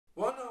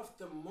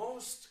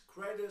most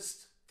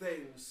greatest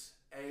things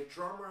a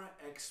drummer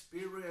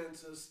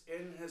experiences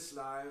in his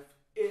life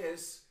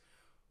is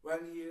when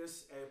he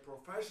is a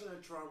professional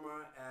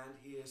drummer and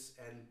he is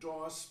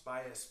endorsed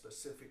by a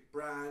specific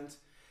brand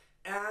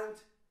and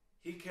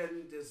he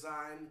can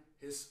design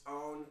his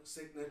own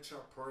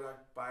signature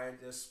product by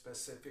this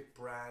specific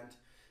brand.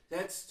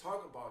 Let's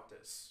talk about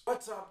this.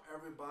 What's up,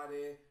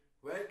 everybody?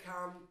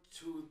 Welcome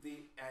to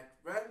the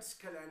Advents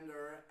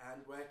Calendar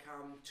and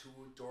welcome to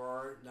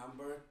door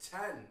number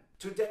 10.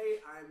 Today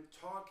I'm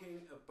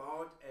talking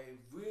about a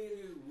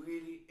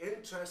really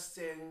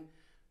interesting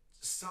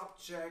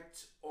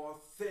subject or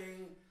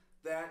thing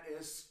that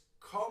is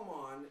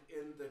common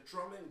in the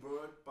drumming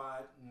world,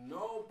 but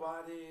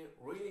nobody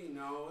really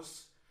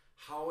knows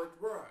how it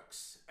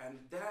works, and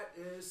that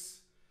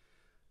is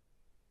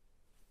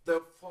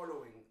the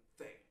following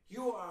thing.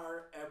 You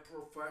are a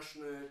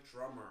professional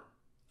drummer.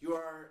 You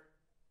are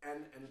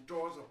an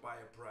endorser by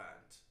a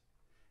brand,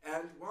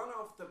 and one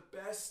of the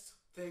best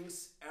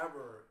things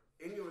ever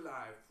in your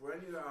life when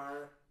you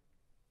are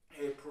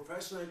a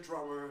professional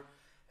drummer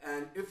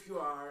and if you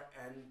are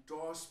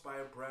endorsed by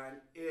a brand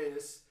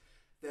is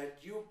that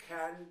you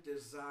can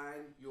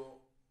design your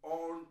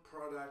own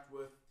product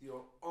with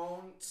your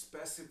own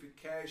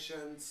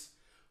specifications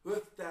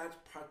with that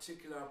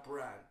particular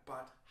brand.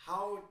 But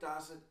how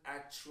does it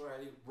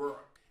actually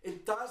work?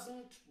 It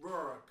doesn't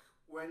work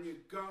when you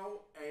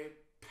go a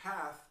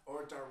path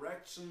or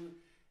direction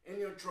in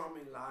your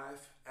drumming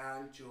life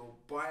and you're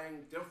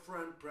buying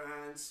different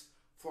brands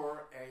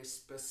for a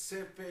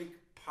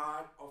specific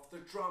part of the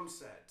drum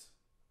set.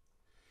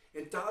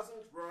 It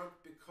doesn't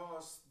work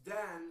because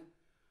then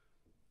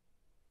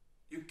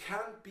you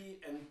can't be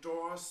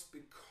endorsed,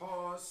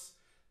 because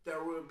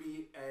there will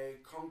be a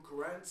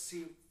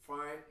concurrency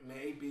fight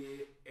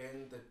maybe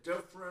in the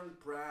different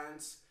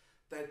brands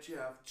that you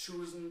have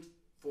chosen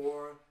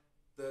for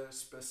the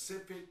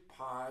specific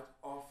part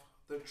of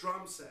the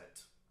drum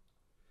set.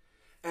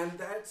 And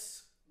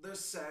that's the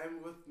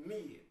same with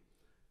me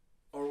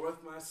or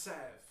with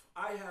myself.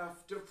 I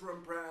have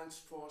different brands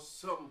for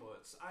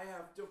cymbals. I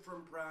have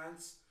different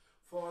brands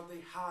for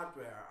the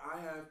hardware. I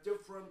have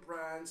different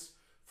brands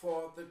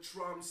for the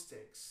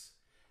drumsticks.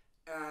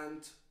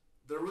 And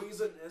the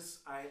reason is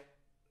I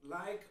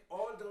like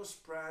all those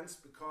brands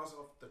because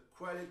of the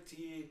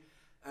quality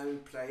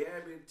and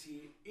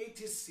playability,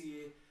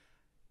 etc.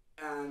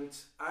 And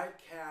I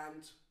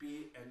can't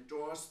be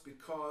endorsed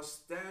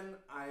because then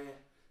I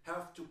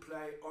have to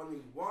play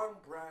only one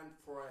brand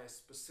for a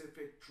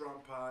specific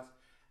drum part,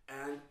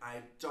 and I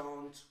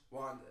don't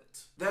want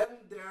it. Then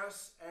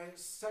there's a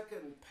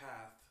second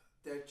path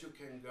that you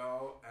can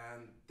go,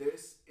 and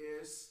this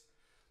is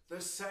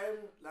the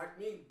same like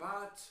me,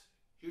 but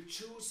you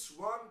choose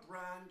one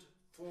brand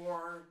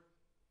for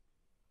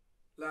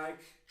like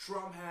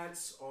drum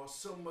heads or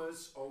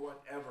cymbals or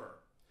whatever,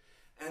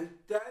 and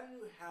then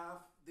you have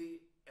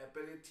the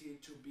ability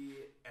to be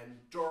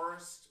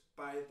endorsed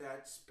by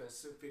that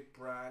specific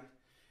brand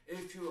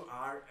if you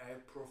are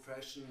a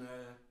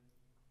professional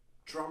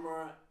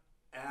drummer,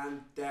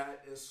 and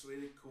that is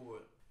really cool.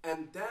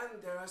 And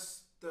then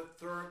there's the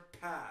third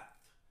path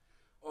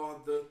or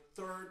the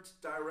third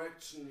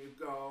direction you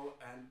go,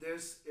 and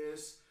this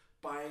is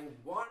buying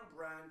one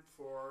brand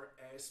for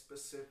a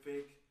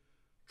specific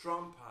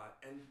drum part,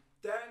 and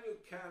then you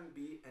can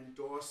be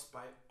endorsed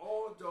by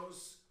all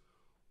those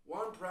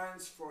one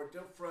brands for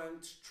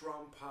different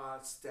drum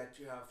parts that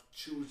you have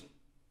chosen.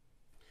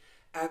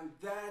 And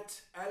that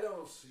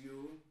allows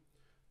you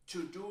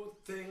to do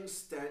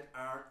things that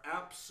are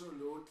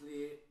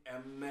absolutely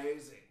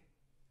amazing.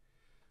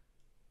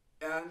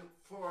 And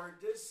for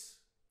this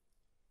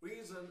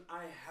reason,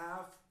 I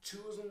have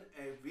chosen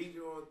a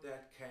video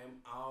that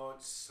came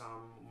out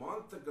some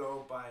month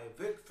ago by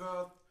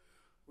firth,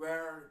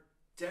 where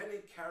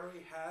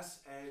Carey has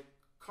a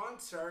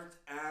concert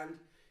and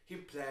he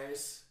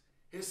plays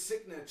his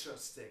signature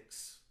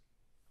sticks.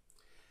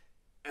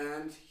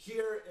 And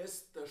here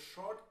is the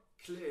short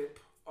clip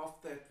of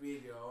that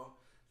video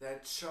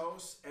that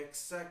shows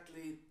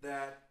exactly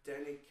that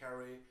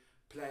Carey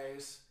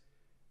plays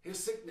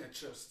his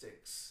signature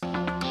sticks.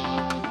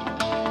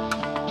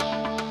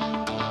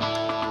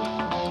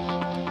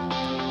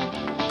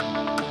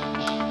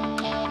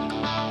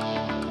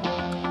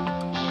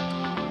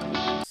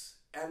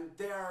 And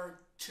there are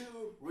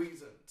two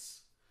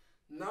reasons.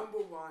 Number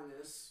one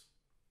is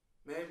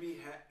maybe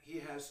he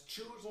has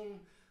chosen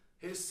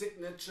his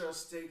signature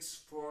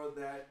sticks for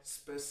that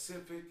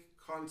specific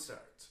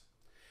concert.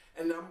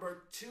 And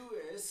number two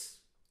is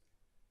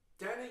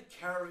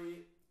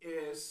Carey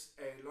is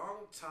a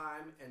long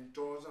time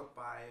endorser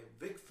by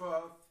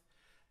firth,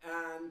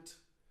 and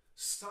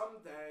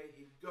someday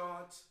he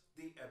got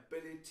the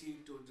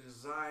ability to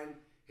design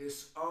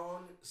his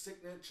own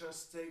signature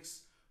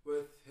sticks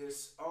with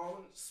his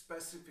own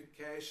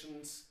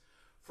specifications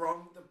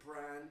from the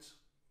brand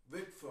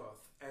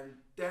firth, and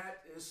that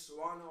is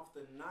one of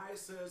the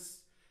nicest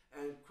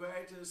and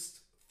greatest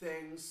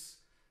things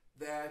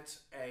that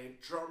a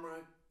drummer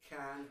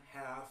can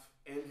have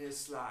in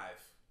his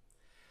life.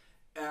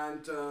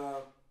 And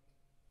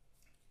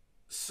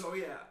So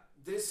yeah,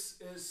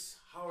 this is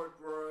how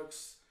it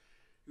works.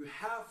 You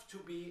have to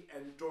be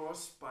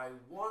endorsed by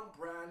one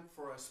brand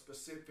for a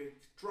specific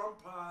drum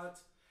part,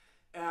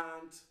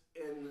 and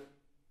in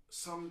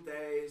some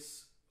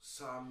days,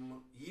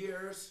 some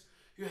years,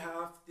 you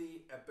have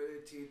the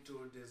ability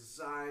to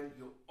design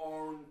your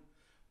own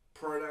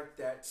product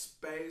that's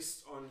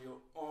based on your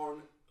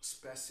own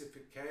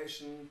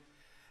specification,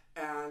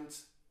 and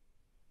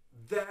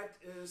that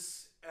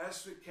is,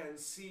 as we can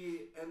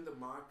see in the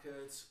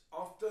markets,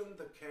 often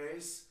the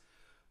case,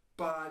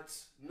 but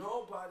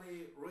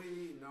nobody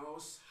really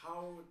knows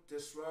how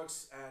this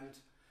works, and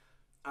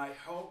I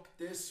hope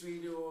this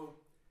video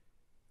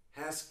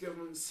has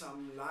given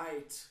some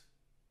light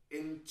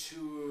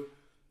into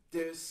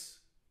this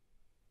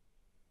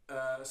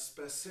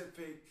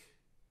specific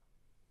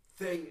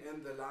thing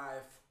in the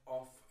life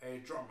of a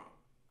drummer.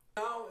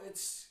 Now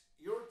it's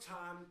your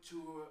time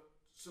to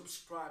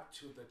subscribe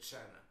to the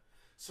channel.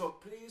 So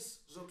please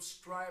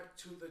subscribe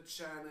to the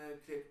channel,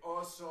 click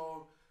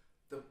also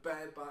the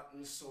bell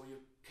button so you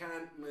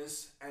can't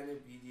miss any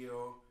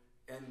video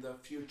in the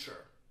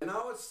future. And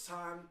now it's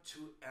time to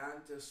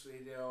end this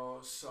video,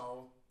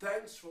 so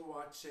thanks for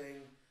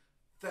watching,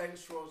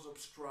 thanks for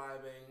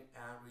subscribing,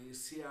 and we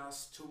see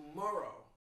us tomorrow.